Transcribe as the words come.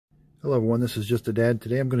Hello everyone, this is Just a Dad.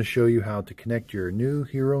 Today I'm going to show you how to connect your new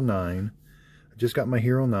Hero 9. I just got my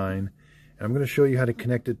Hero 9 and I'm going to show you how to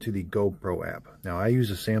connect it to the GoPro app. Now I use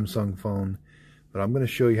a Samsung phone, but I'm going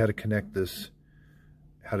to show you how to connect this,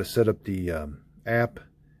 how to set up the app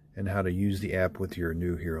and how to use the app with your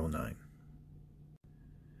new Hero 9.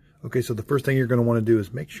 Okay, so the first thing you're going to want to do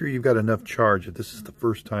is make sure you've got enough charge if this is the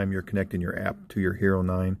first time you're connecting your app to your Hero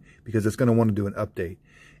 9, because it's going to want to do an update.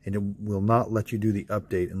 And it will not let you do the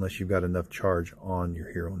update unless you've got enough charge on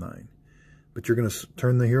your Hero 9. But you're going to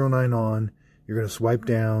turn the Hero 9 on, you're going to swipe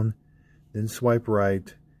down, then swipe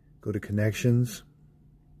right, go to connections,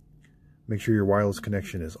 make sure your wireless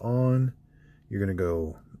connection is on, you're going to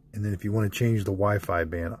go, and then if you want to change the Wi-Fi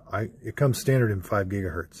band, it comes standard in 5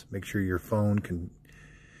 gigahertz. Make sure your phone can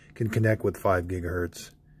connect with 5 gigahertz.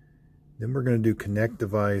 Then we're going to do connect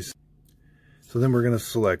device. So then we're going to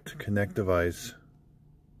select connect device.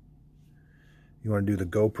 You want to do the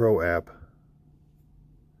GoPro app.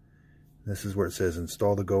 This is where it says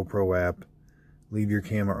install the GoPro app, leave your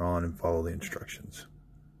camera on, and follow the instructions.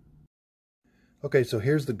 Okay, so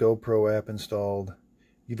here's the GoPro app installed.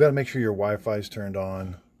 You've got to make sure your Wi-Fi is turned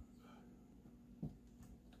on.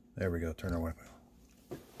 There we go, turn our Wi-Fi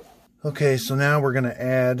on. Okay, so now we're going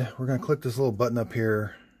to click this little button up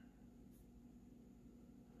here.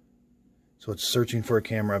 So it's searching for a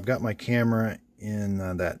camera. I've got my camera in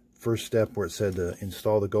that first step where it said to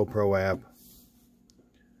install the GoPro app.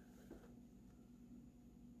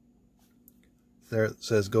 There it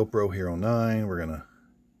says GoPro Hero 9. We're going to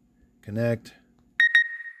connect.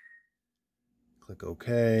 Click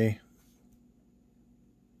OK.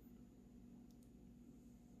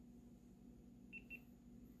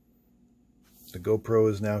 The GoPro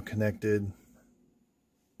is now connected.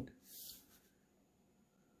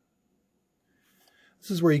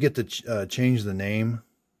 This is where you get to change the name.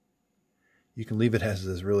 You can leave it as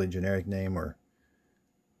this really generic name, or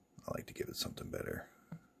I like to give it something better.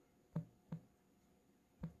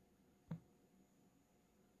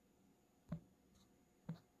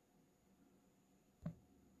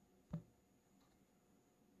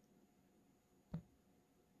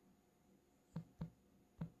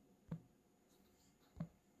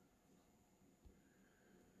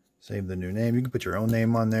 Save the new name. You can put your own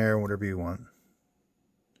name on there, whatever you want.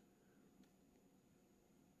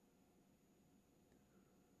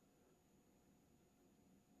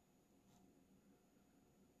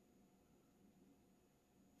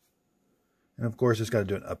 And of course, it's got to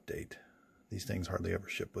do an update. These things hardly ever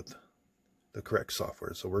ship with the correct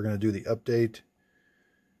software. So we're going to do the update.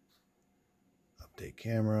 Update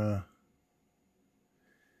camera.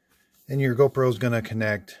 And your GoPro is going to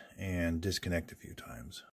connect and disconnect a few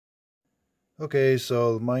times. Okay,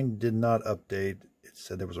 so mine did not update. It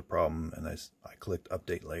said there was a problem, and I clicked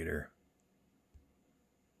update later.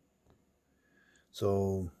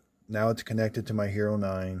 So now it's connected to my Hero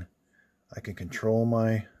 9. I can control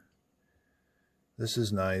my... This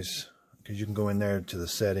is nice because you can go in there to the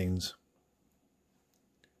settings.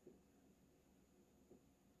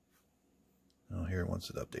 Oh, here it wants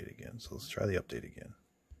it to update again. So let's try the update again.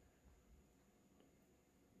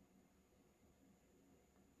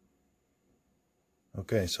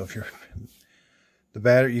 Okay, so if you're the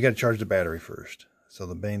battery, you got to charge the battery first. So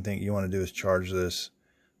the main thing you want to do is charge this.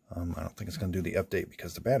 I don't think it's going to do the update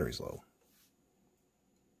because the battery's low.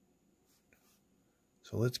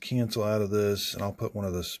 So let's cancel out of this, and I'll put one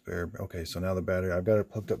of the spare. Okay, so now the battery, I've got it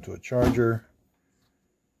hooked up to a charger.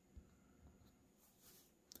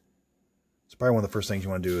 It's probably one of the first things you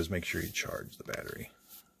want to do is make sure you charge the battery.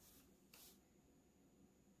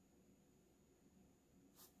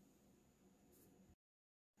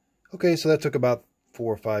 Okay, so that took about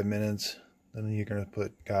 4 or 5 minutes. Then you're going to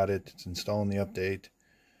put, got it, it's installing the update.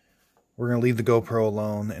 We're going to leave the GoPro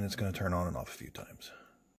alone, and it's going to turn on and off a few times.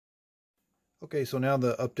 Okay, so now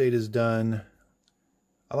the update is done.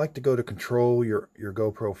 I like to go to control your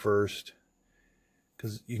GoPro first,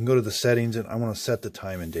 because you can go to the settings, and I want to set the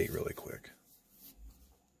time and date really quick.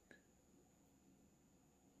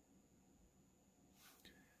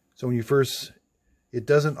 So when you first, it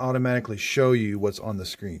doesn't automatically show you what's on the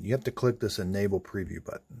screen. You have to click this enable preview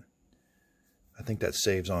button. I think that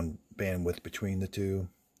saves on bandwidth between the two.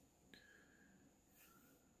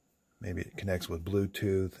 Maybe it connects with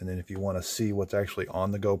Bluetooth, and then if you want to see what's actually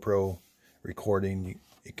on the GoPro recording,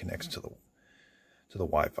 it connects to the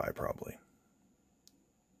Wi-Fi probably.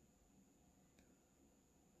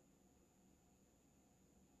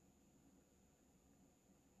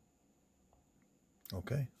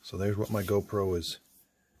 Okay, so there's what my GoPro is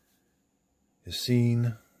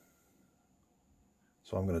seeing.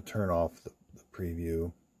 So I'm going to turn off the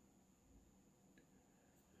preview.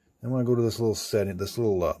 I want to go to this little setting, this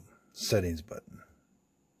little settings button,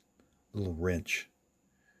 little wrench.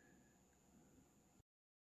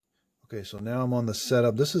 Okay, so now I'm on the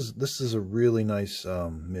setup. This is a really nice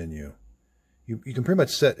menu. You can pretty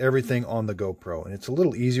much set everything on the GoPro, and it's a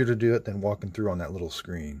little easier to do it than walking through on that little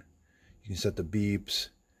screen. You can set the beeps,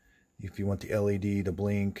 if you want the LED to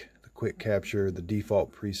blink, the quick capture, the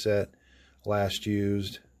default preset, last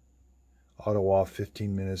used, auto off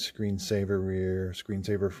 15 minutes, screensaver rear,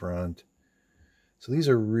 screensaver front. So these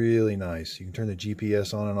are really nice. You can turn the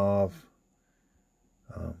GPS on and off,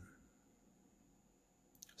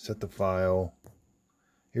 set the file.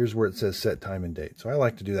 Here's where it says set time and date. So I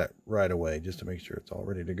like to do that right away just to make sure it's all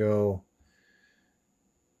ready to go.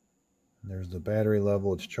 And there's the battery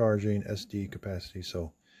level, it's charging, SD capacity.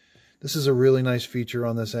 So this is a really nice feature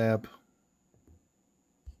on this app.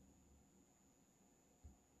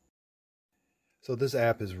 So this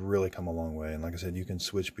app has really come a long way. And like I said, you can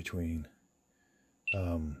switch between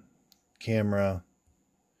camera,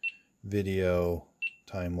 video,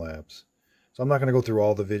 time lapse. So I'm not going to go through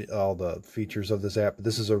all the features of this app, but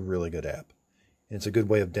this is a really good app. And it's a good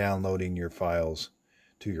way of downloading your files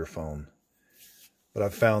to your phone. But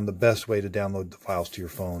I've found the best way to download the files to your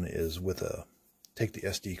phone is with take the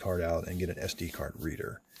SD card out and get an SD card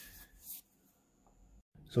reader.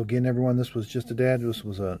 So again, everyone, this was just a dad. This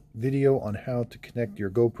was a video on how to connect your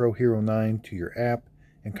GoPro Hero 9 to your app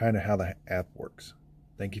and kind of how the app works.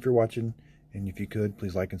 Thank you for watching, and if you could,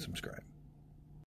 please like and subscribe.